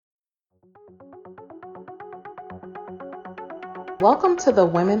Welcome to the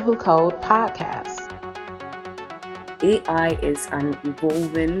Women Who Code podcast. AI is an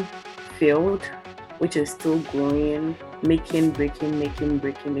evolving field which is still growing, breaking.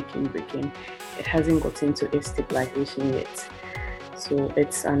 It hasn't gotten to its stabilization yet. So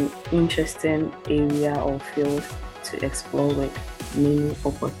it's an interesting area or field to explore with many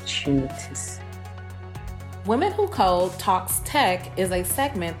opportunities. Women Who Code Talks Tech is a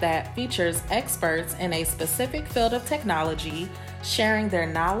segment that features experts in a specific field of technology sharing their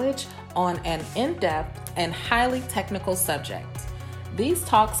knowledge on an in-depth and highly technical subject. These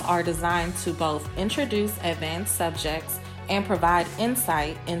talks are designed to both introduce advanced subjects and provide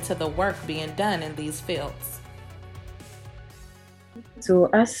insight into the work being done in these fields. So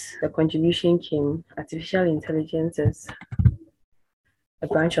as the contribution came, artificial intelligence is a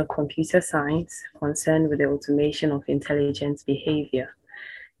branch of computer science concerned with the automation of intelligent behavior.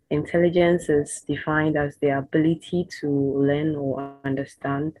 Intelligence is defined as the ability to learn or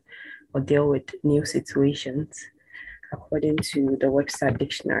understand or deal with new situations, according to the Webster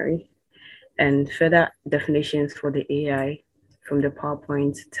Dictionary. And further definitions for the AI from the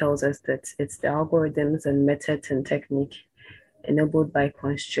PowerPoint tells us that it's the algorithms and methods and technique enabled by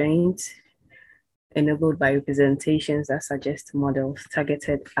constraints, enabled by representations that suggest models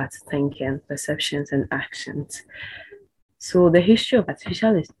targeted at thinking, perceptions, and actions. So the history of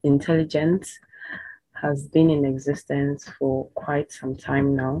artificial intelligence has been in existence for quite some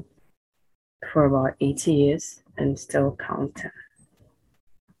time now, for about 80 years and still counting.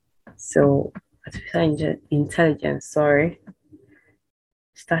 So artificial intelligence,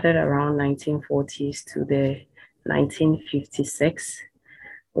 started around 1940s to the 1956,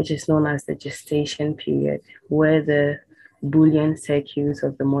 which is known as the gestation period, where the Boolean circuits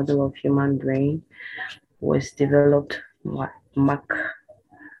of the model of human brain was developed McCulloch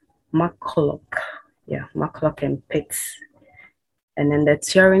and Pitts. And then the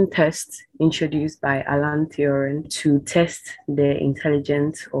Turing test introduced by Alan Turing to test the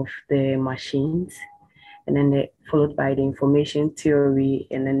intelligence of the machines. And then followed by the information theory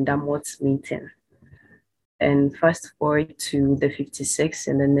and then Damwat's meeting. And fast forward to the 56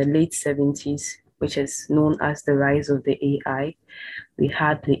 and then the late 70s, which is known as the rise of the AI. We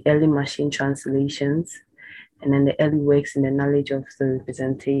had the early machine translations and then the early works in the knowledge of the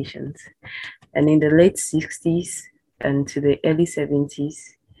representations. And in the late 60s and to the early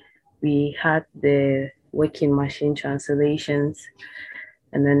 70s, we had the working machine translations,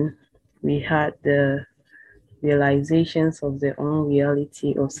 and then we had the realizations of the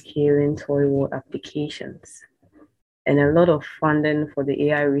unreality of scaling toy world applications. And a lot of funding for the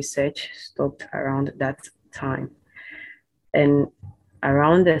AI research stopped around that time. And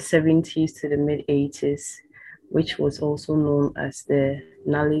around the 70s to the mid 80s, which was also known as the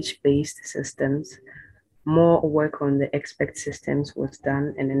knowledge-based systems, more work on the expert systems was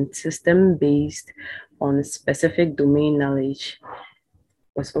done, and then system based on specific domain knowledge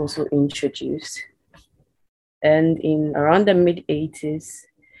was also introduced. And in around the mid 80s,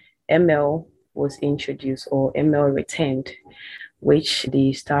 ML was introduced, or ML returned, which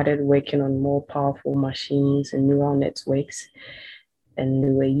they started working on more powerful machines and neural networks, and they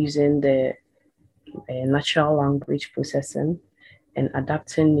were using the natural language processing and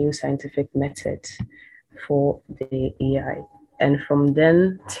adapting new scientific methods for the AI. And from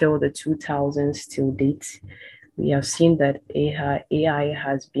then till the 2000s till date, we have seen that AI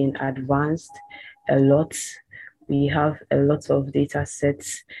has been advanced a lot. We have a lot of data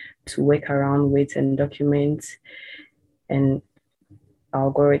sets to work around with and document and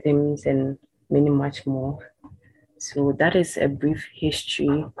algorithms and many much more. So that is a brief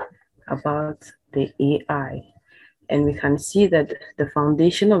history about the AI. And we can see that the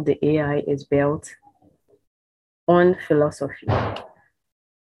foundation of the AI is built on philosophy.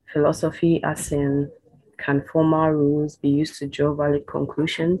 Philosophy as in, can formal rules be used to draw valid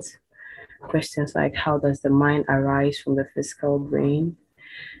conclusions? Questions like, how does the mind arise from the physical brain?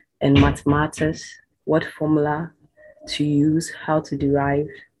 And mathematics, what formula to use, how to derive,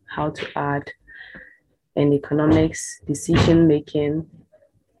 how to add, and economics, decision making,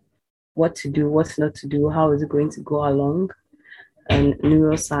 what to do, what not to do, how is it going to go along, and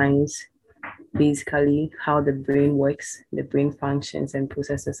neuroscience, basically how the brain works, the brain functions and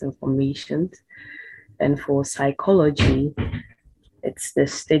processes information. And for psychology, it's the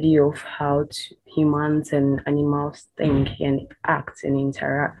study of how humans and animals think and act and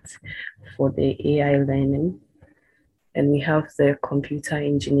interact for the AI learning. And we have the computer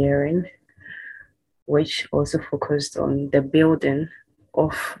engineering, which also focused on the building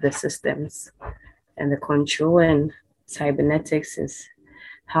of the systems. And the control and cybernetics is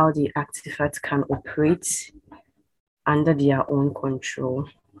how the artifact can operate under their own control.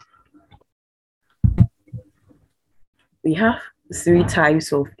 We have three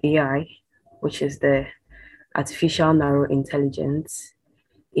types of AI, which is the artificial narrow intelligence,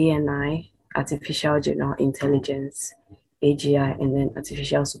 ANI, artificial general intelligence, AGI, and then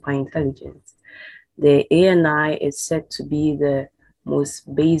artificial superintelligence. The ANI is said to be the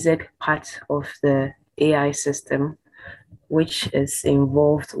most basic part of the AI system, which is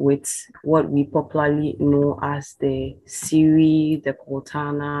involved with what we popularly know as the Siri, the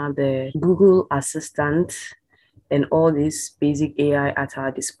Cortana, the Google Assistant, and all these basic AI at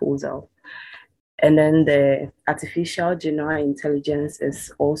our disposal. And then the artificial general intelligence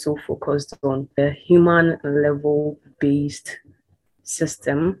is also focused on the human level based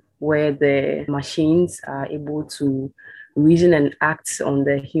system where the machines are able to reason and act on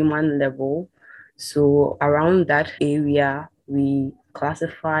the human level. So around that area, we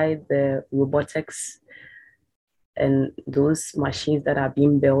classify the robotics and those machines that are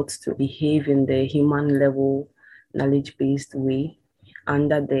being built to behave in the human level knowledge-based way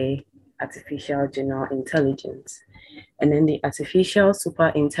under the artificial general intelligence. And then the artificial super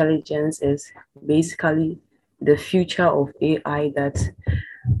intelligence is basically the future of AI that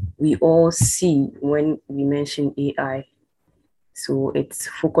we all see when we mention AI. So it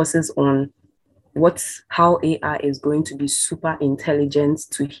focuses on how AI is going to be super intelligent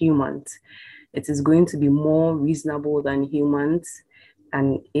to humans. It is going to be more reasonable than humans,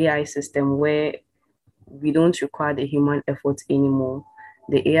 an AI system where we don't require the human effort anymore.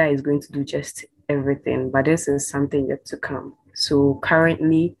 The AI is going to do just everything, but this is something yet to come. So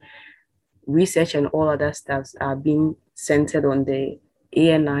currently, research and all other stuffs are being centered on the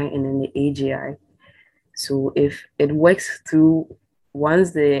ANI and then the AGI. So if it works through,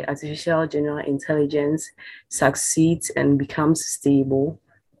 once the artificial general intelligence succeeds and becomes stable,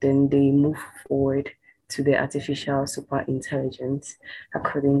 then they move forward to the artificial super intelligence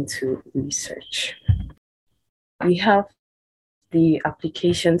according to research. We have the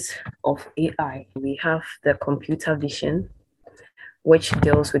applications of AI. We have the computer vision, which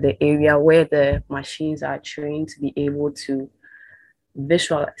deals with the area where the machines are trained to be able to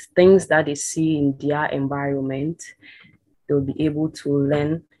visualize things that they see in their environment. They'll be able to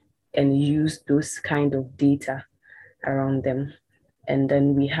learn and use those kind of data around them. And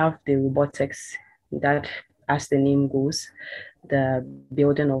then we have the robotics that, as the name goes, the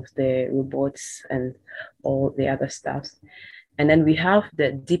building of the robots and all the other stuff. And then we have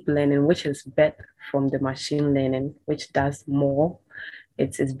the deep learning, which is birthed from the machine learning, which does more.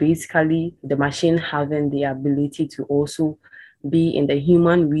 It's basically the machine having the ability to also be in the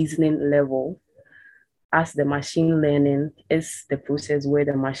human reasoning level, as the machine learning is the process where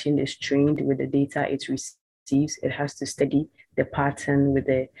the machine is trained with the data it receives. It has to study the pattern with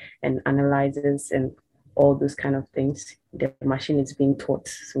and analyzes and all those kind of things. The machine is being taught.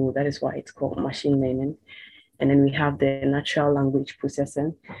 So that is why it's called machine learning. And then we have the natural language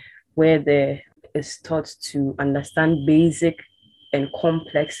processing, where is taught to understand basic and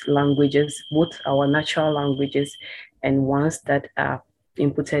complex languages, both our natural languages and ones that are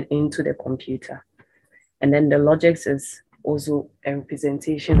inputted into the computer. And then the logics is also a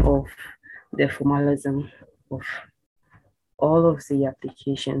representation of the formalism of all of the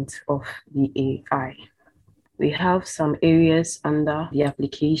applications of the AI. We have some areas under the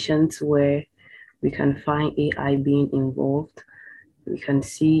applications where we can find AI being involved. We can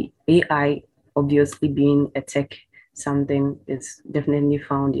see AI obviously being a tech, something is definitely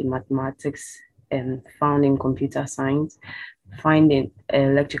found in mathematics and found in computer science, find in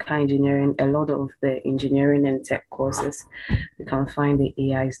electrical engineering, a lot of the engineering and tech courses, we can find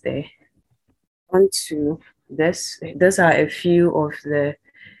the AIs there. On to this, these are a few of the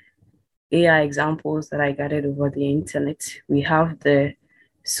AI examples that I gathered over the internet. We have the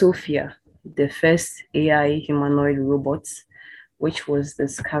Sophia, the first AI humanoid robot, which was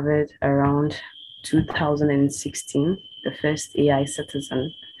discovered around 2016, the first AI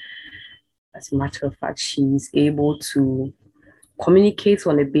citizen. As a matter of fact, she's able to communicate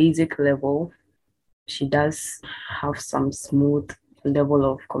on a basic level. She does have some smooth level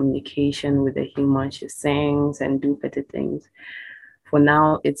of communication with the human. She sings and do petty things. For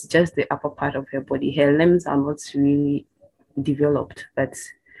now, it's just the upper part of her body. Her limbs are not really developed, but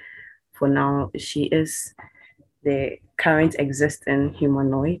for now, she is the current existing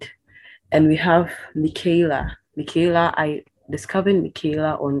humanoid. And we have Michaela. I discovered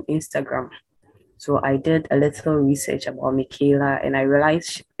Michaela on Instagram. So I did a little research about Michaela and I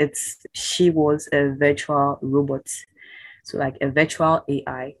realized she was a virtual robot. So like a virtual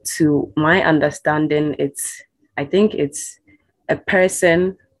AI. To my understanding, I think it's a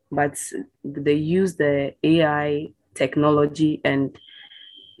person, but they use the AI technology and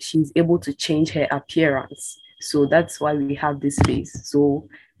she's able to change her appearance. So that's why we have this face. So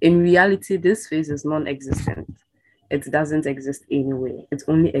in reality, this face is non-existent. It doesn't exist anywhere. It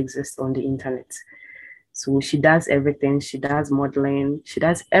only exists on the internet. So she does everything. She does modeling. She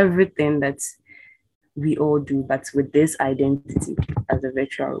does everything that we all do, but with this identity as a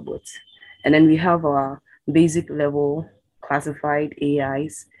virtual robot. And then we have our basic level classified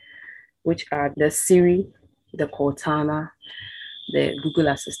AIs, which are the Siri, the Cortana, the Google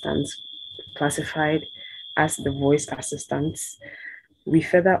Assistants, classified as the voice assistants. We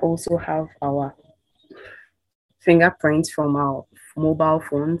further also have our fingerprints from our mobile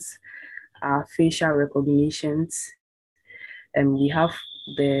phones, our facial recognitions, and we have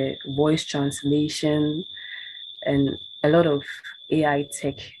the voice translation and a lot of AI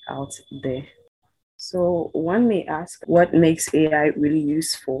tech out there. So one may ask, what makes AI really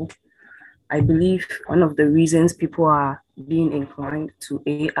useful? I believe one of the reasons people are being inclined to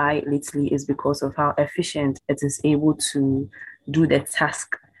AI lately is because of how efficient it is able to do the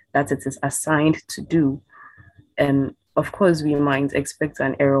task that it is assigned to do. And of course, we might expect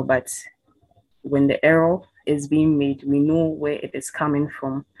an error, but when the error is being made, we know where it is coming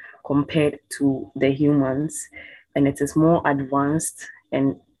from compared to the humans, and it is more advanced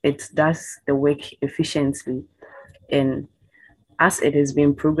and it does the work efficiently. And as it has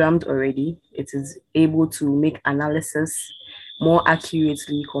been programmed already, it is able to make analysis more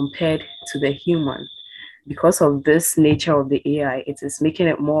accurately compared to the human. Because of this nature of the AI, it is making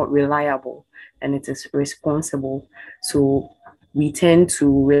it more reliable and it is responsible. So we tend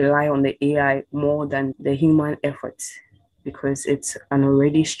to rely on the AI more than the human effort because it's an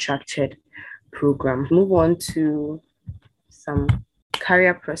already structured program. Move on to some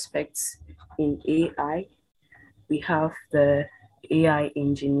career prospects in AI. We have the AI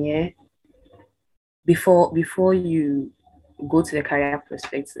engineer. Before you go to the career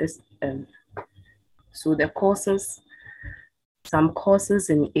prospects, so the courses, some courses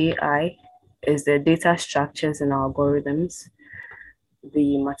in AI is the data structures and algorithms,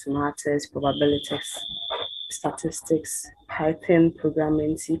 the mathematics, probabilities, statistics, Python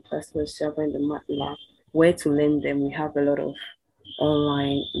programming, C++, Java, and the MATLAB. Where to learn them? We have a lot of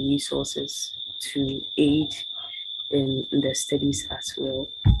online resources to aid in the studies as well.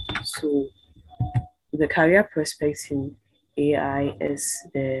 So the career prospects in AI is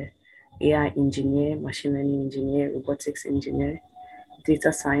the AI engineer, machine learning engineer, robotics engineer,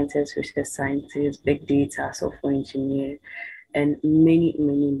 data scientist, research scientist, big data, software engineer, and many,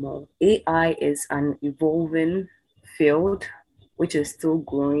 many more. AI is an evolving field which is still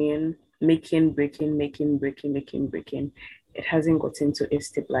growing, breaking. It hasn't gotten to its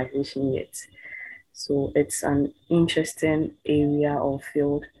stabilization yet. So it's an interesting area or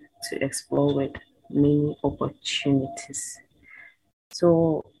field to explore with many opportunities.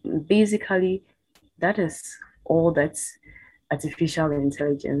 So basically, that is all that artificial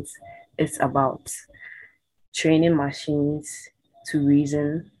intelligence is about. Training machines to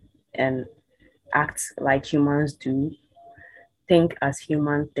reason and act like humans do, think as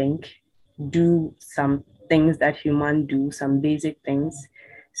humans think, do some things that humans do, some basic things.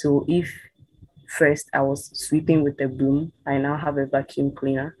 So if first I was sweeping with a broom, I now have a vacuum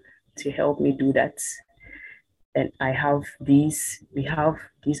cleaner to help me do that. And we have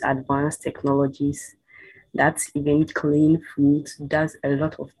these advanced technologies that even clean food, does a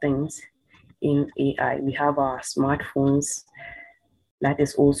lot of things in AI. We have our smartphones, that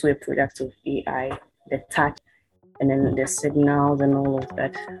is also a product of AI, the touch, and then the signals and all of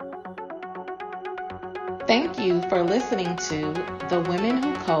that. Thank you for listening to the Women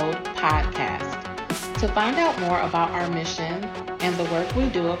Who Code podcast. To find out more about our mission and the work we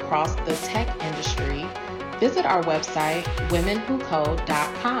do across the tech industry, visit our website,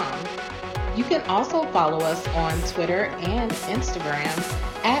 womenwhocode.com. You can also follow us on Twitter and Instagram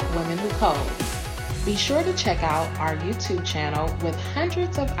at Women Who Code. Be sure to check out our YouTube channel with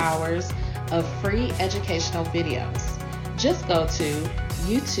hundreds of hours of free educational videos. Just go to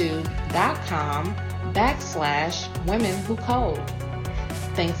youtube.com/Women Who Code.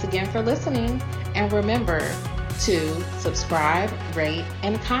 Thanks again for listening, and remember to subscribe, rate,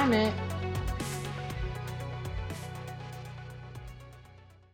 and comment.